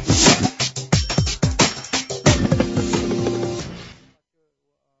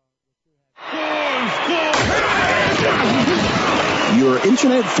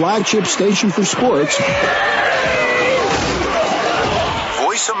 flagship station for sports.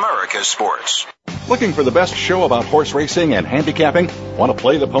 Voice America Sports. Looking for the best show about horse racing and handicapping? Want to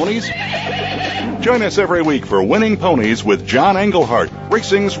play the ponies? Join us every week for Winning Ponies with John Englehart,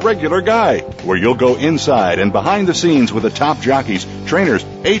 racing's regular guy, where you'll go inside and behind the scenes with the top jockeys, trainers,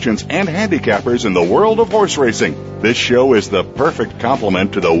 agents, and handicappers in the world of horse racing. This show is the perfect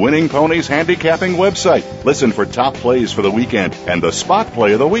complement to the Winning Ponies handicapping website. Listen for top plays for the weekend and the spot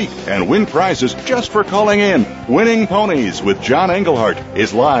play of the week, and win prizes just for calling in. Winning Ponies with John Englehart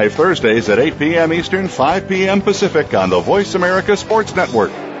is live Thursdays at 8 p.m. Eastern, 5 p.m. Pacific on the Voice America Sports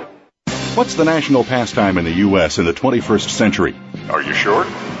Network. What's the national pastime in the U.S. in the 21st century? Are you sure?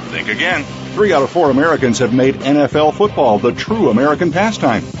 Think again. 3 out of 4 Americans have made NFL football the true American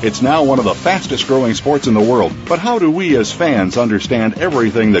pastime. It's now one of the fastest growing sports in the world. But how do we as fans understand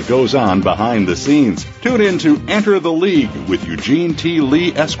everything that goes on behind the scenes? Tune in to Enter the League with Eugene T.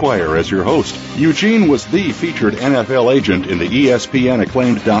 Lee Esquire as your host. Eugene was the featured NFL agent in the ESPN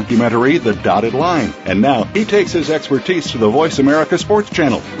acclaimed documentary The Dotted Line. And now he takes his expertise to the Voice America Sports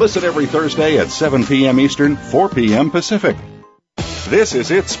Channel. Listen every Thursday at 7 p.m. Eastern, 4 p.m. Pacific. This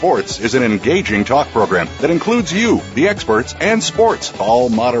Is It Sports is an engaging talk program that includes you, the experts, and sports, all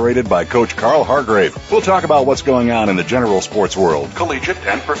moderated by Coach Carl Hargrave. We'll talk about what's going on in the general sports world, collegiate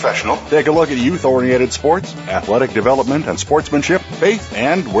and professional. Take a look at youth-oriented sports, athletic development and sportsmanship, faith,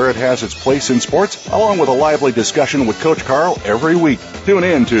 and where it has its place in sports, along with a lively discussion with Coach Carl every week. Tune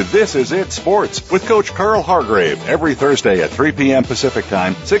in to This Is It Sports with Coach Carl Hargrave every Thursday at 3 p.m. Pacific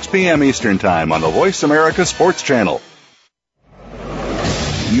Time, 6 p.m. Eastern Time on the Voice America Sports Channel.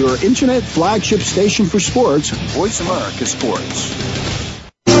 Your internet flagship station for sports, Voice America Sports.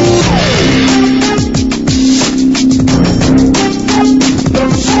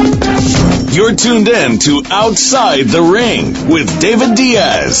 You're tuned in to Outside the Ring with David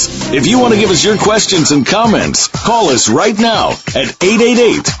Diaz. If you want to give us your questions and comments, call us right now at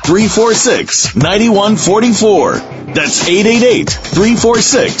 888-346-9144. That's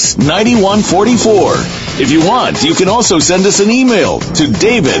 888-346-9144. If you want, you can also send us an email to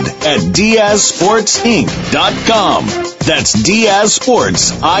david@diazsportsinc.com. That's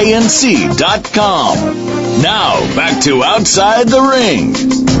diazsportsinc.com. Now, back to Outside the Ring.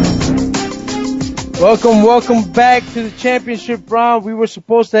 Welcome back to the championship round. We were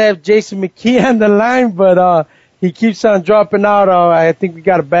supposed to have Jason McKee on the line, but he keeps on dropping out. I think we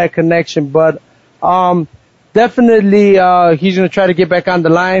got a bad connection, but definitely he's going to try to get back on the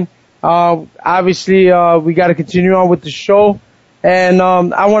line. Obviously, we got to continue on with the show, and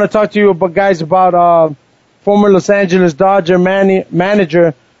I want to talk to you about former Los Angeles Dodger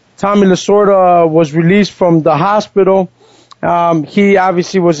manager Tommy Lasorda was released from the hospital. He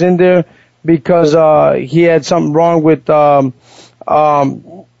obviously was in there because he had something wrong with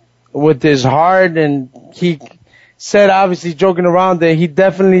his heart, and he said, obviously joking around, that he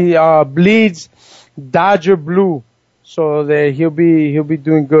definitely bleeds Dodger blue, so that he'll be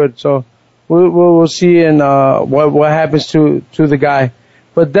doing good. So we'll see in what happens to the guy.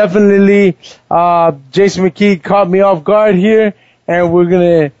 But definitely Jason McKee caught me off guard here, and we're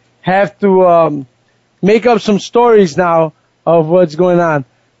gonna have to make up some stories now of what's going on.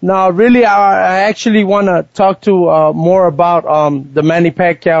 Now, really, I actually want to talk to more about the Manny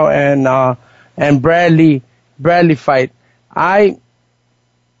Pacquiao and Bradley fight. I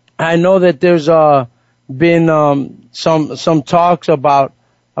know that there's been some talks about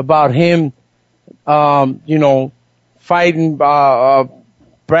him fighting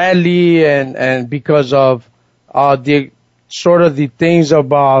Bradley and because of the sort of the things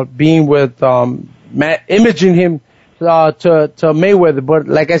about being with imaging him to Mayweather. But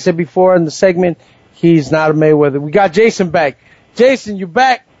like I said before in the segment, he's not a Mayweather. We got Jason back. Jason, you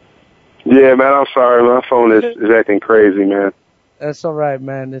back? Yeah, man, I'm sorry. My phone is acting crazy, man. That's all right,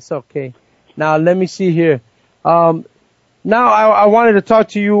 man. It's okay. Now, let me see here. Now, I wanted to talk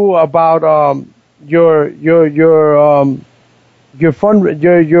to you about your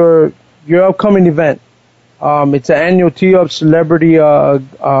upcoming event. It's an annual Tee-Up Celebrity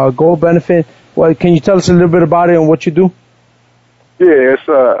Gold Benefit. Well, can you tell us a little bit about it and what you do? Yeah, it's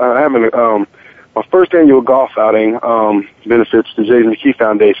having my first annual golf outing benefits the Jason McKee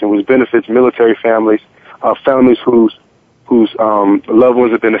Foundation, which benefits military families, families whose loved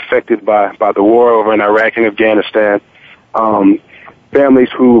ones have been affected by the war over in Iraq and Afghanistan, families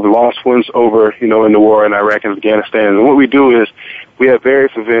who've lost ones over, in the war in Iraq and Afghanistan. And what we do is we have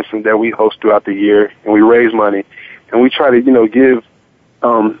various events that we host throughout the year, and we raise money, and we try to, give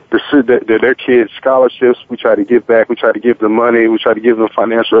their kids scholarships. We try to give back. We try to give them money. We try to give them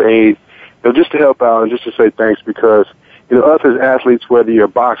financial aid, just to help out and just to say thanks, because us as athletes, whether you're a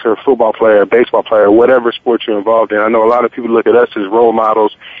boxer, a football player, a baseball player, whatever sport you're involved in, I know a lot of people look at us as role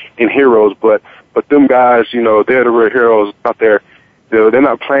models and heroes, but them guys, they're the real heroes out there. They're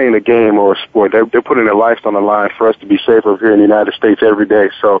not playing a game or a sport. They're putting their lives on the line for us to be safer here in the United States every day.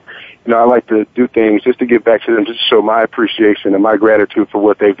 So, I like to do things just to give back to them, just to show my appreciation and my gratitude for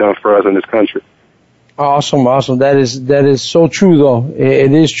what they've done for us in this country. Awesome. That is so true, though.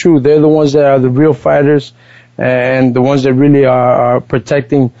 It is true. They're the ones that are the real fighters and the ones that really are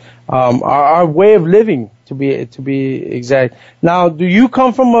protecting our way of living, to be exact. Now, do you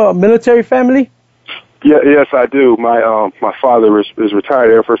come from a military family? Yeah, yes, I do. My father is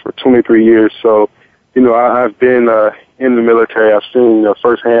retired Air Force for 23 years, so I've been in the military. I've seen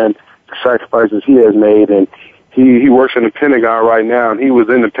firsthand the sacrifices he has made, and he works in the Pentagon right now, and he was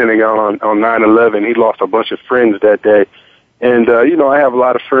in the Pentagon on 9/11. He lost a bunch of friends that day, and I have a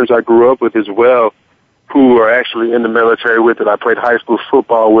lot of friends I grew up with as well, who are actually in the military with it. I played high school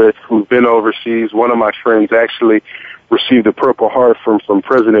football with, who've been overseas. One of my friends actually received a Purple Heart from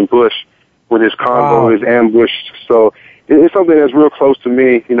President Bush when his convoy was ambushed. So it's something that's real close to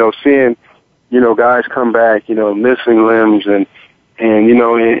me, seeing, guys come back, missing limbs and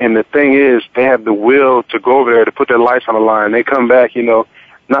the thing is they have the will to go over there to put their life on the line. They come back,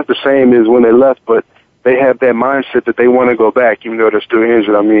 not the same as when they left, but they have that mindset that they want to go back even though they're still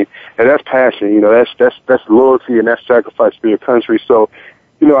injured. I mean, and that's passion, that's loyalty and that's sacrifice for your country. So,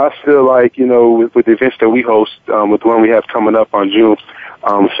 I feel like, with the events that we host, with the one we have coming up on June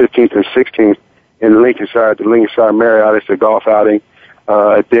 15th and 16th in Lincolnshire, the Lincolnshire Marriott, it's a golf outing,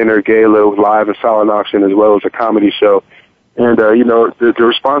 a dinner, gala with live and silent auction, as well as a comedy show. And, the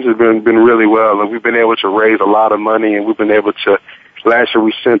response has been really well, and we've been able to raise a lot of money, and we've been able to, last year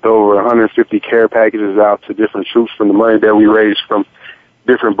we sent over 150 care packages out to different troops from the money that we raised from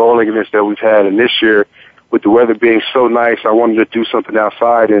different bowling events that we've had. And this year, with the weather being so nice, I wanted to do something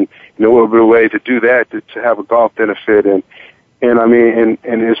outside, and, what better way to do that, to have a golf benefit. And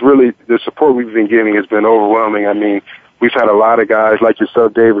it's really, the support we've been getting has been overwhelming. I mean, we've had a lot of guys like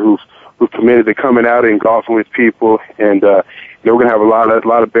yourself, David, who've committed to coming out and golfing with people, and we're gonna have a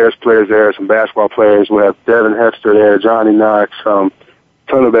lot of Bears players there, some basketball players. We'll have Devin Hester there, Johnny Knox, ton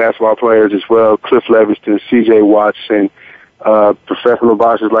of basketball players as well, Cliff Levingston, C.J. Watson, professional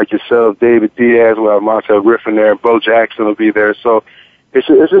boxers like yourself, David Diaz. We'll have Montel Griffin there, Bo Jackson will be there. So it's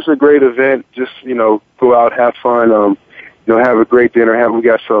just a great event. Just go out, have fun, have a great dinner. We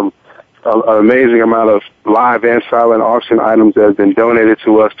got an amazing amount of live and silent auction items that have been donated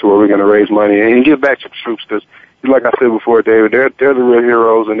to us to where we're going to raise money and give back to troops because, like I said before, David, they're the real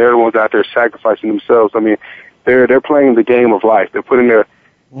heroes and they're the ones out there sacrificing themselves. I mean, they're playing the game of life. They're putting their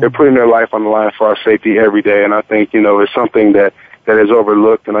life on the line for our safety every day, and I think it's something that is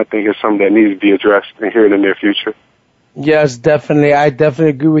overlooked, and I think it's something that needs to be addressed here in the near future. Yes, definitely. I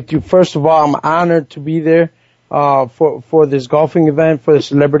definitely agree with you. First of all, I'm honored to be there for this golfing event, for the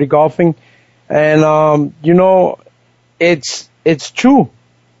celebrity golfing. And, it's true.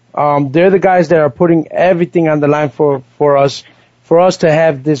 They're the guys that are putting everything on the line for us to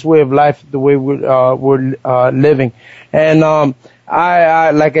have this way of life, the way we're living. And,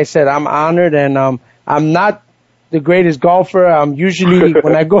 I like I said, I'm honored, and, I'm not the greatest golfer. I'm usually,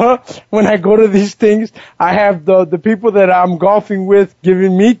 when I go to these things, I have the people that I'm golfing with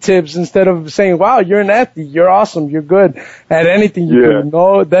giving me tips instead of saying, wow, you're an athlete. You're awesome. You're good at anything you do.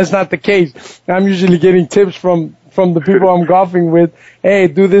 No, that's not the case. I'm usually getting tips from the people I'm golfing with. Hey,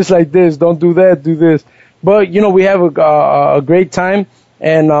 do this like this. Don't do that. Do this. But, we have a great time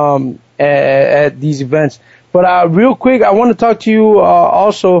and, at these events. But, real quick, I want to talk to you,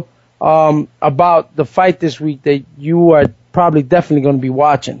 also, about the fight this week that you are probably definitely going to be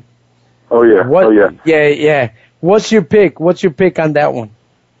watching. Oh yeah. Yeah. What's your pick? What's your pick on that one?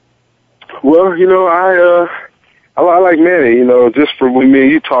 Well, I like Manny. Just from when me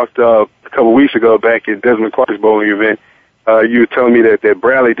and you talked a couple of weeks ago back at Desmond Clark's bowling event, you were telling me that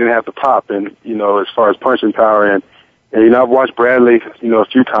Bradley didn't have the pop, and as far as punching power, and I've watched Bradley, a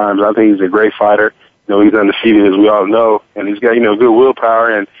few times. I think he's a great fighter. He's undefeated, as we all know, and he's got good willpower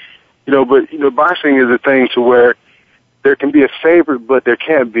and. But boxing is a thing to where there can be a favorite, but there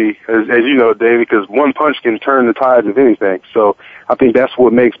can't be, as you know, David, because one punch can turn the tides of anything. So I think that's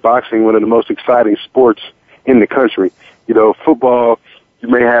what makes boxing one of the most exciting sports in the country. Football, you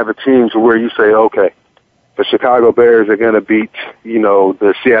may have a team to where you say, okay, the Chicago Bears are going to beat,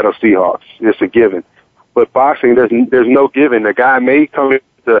 the Seattle Seahawks. It's a given. But boxing, there's no given. The guy may come in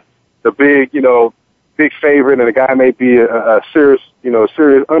the big, big favorite, and the guy may be a serious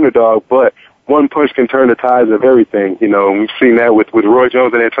underdog, but one punch can turn the tides of everything, and we've seen that with Roy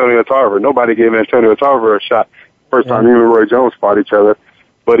Jones and Antonio Tarver. Nobody gave Antonio Tarver a shot First time him and Roy Jones fought each other,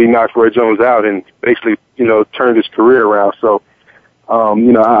 but he knocked Roy Jones out and basically, turned his career around. So,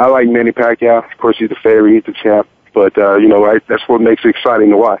 I like Manny Pacquiao. Of course, he's the favorite. He's the champ. But, that's what makes it exciting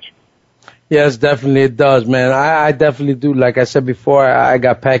to watch. Yes, definitely it does, man. I definitely do. Like I said before, I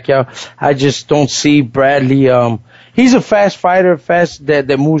got Pacquiao. I just don't see Bradley. He's a fast fighter,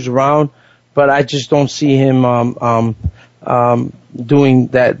 that moves around, but I just don't see him doing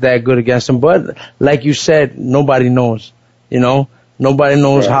that good against him. But like you said, nobody knows. Nobody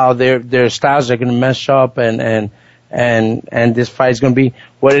knows how their styles are going to mesh up, and this fight is going to be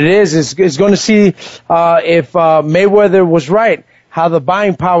what it is. It's going to see if Mayweather was right, how the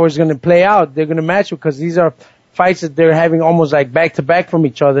buying power is going to play out. They're going to match it because these are fights that they're having almost like back to back from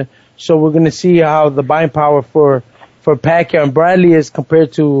each other. So we're going to see how the buying power for Pacquiao and Bradley is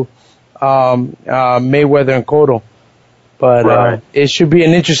compared to Mayweather and Cotto. But it should be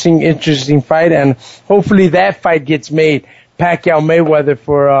an interesting fight, and hopefully that fight gets made. Pacquiao Mayweather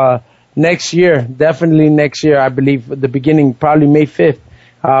for next year, definitely next year. I believe the beginning, probably May 5th.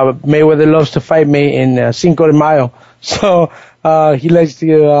 Mayweather loves to fight in Cinco de Mayo, so he likes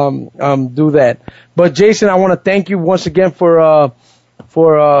to do that. But Jason, I want to thank you once again for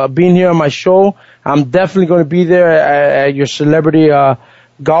being here on my show. I'm definitely going to be there at your celebrity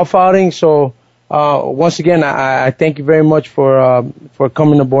golf outing. So once again, I thank you very much for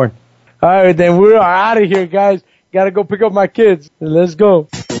coming aboard. All right, then we're out of here, guys. Got to go pick up my kids. Let's go.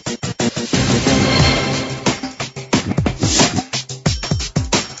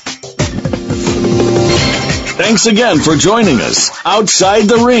 Thanks again for joining us. Outside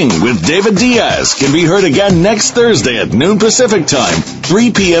the Ring with David Diaz can be heard again next Thursday at noon Pacific Time,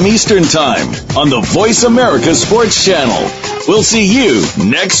 3 p.m. Eastern Time on the Voice America Sports Channel. We'll see you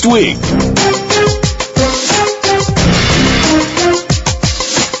next week.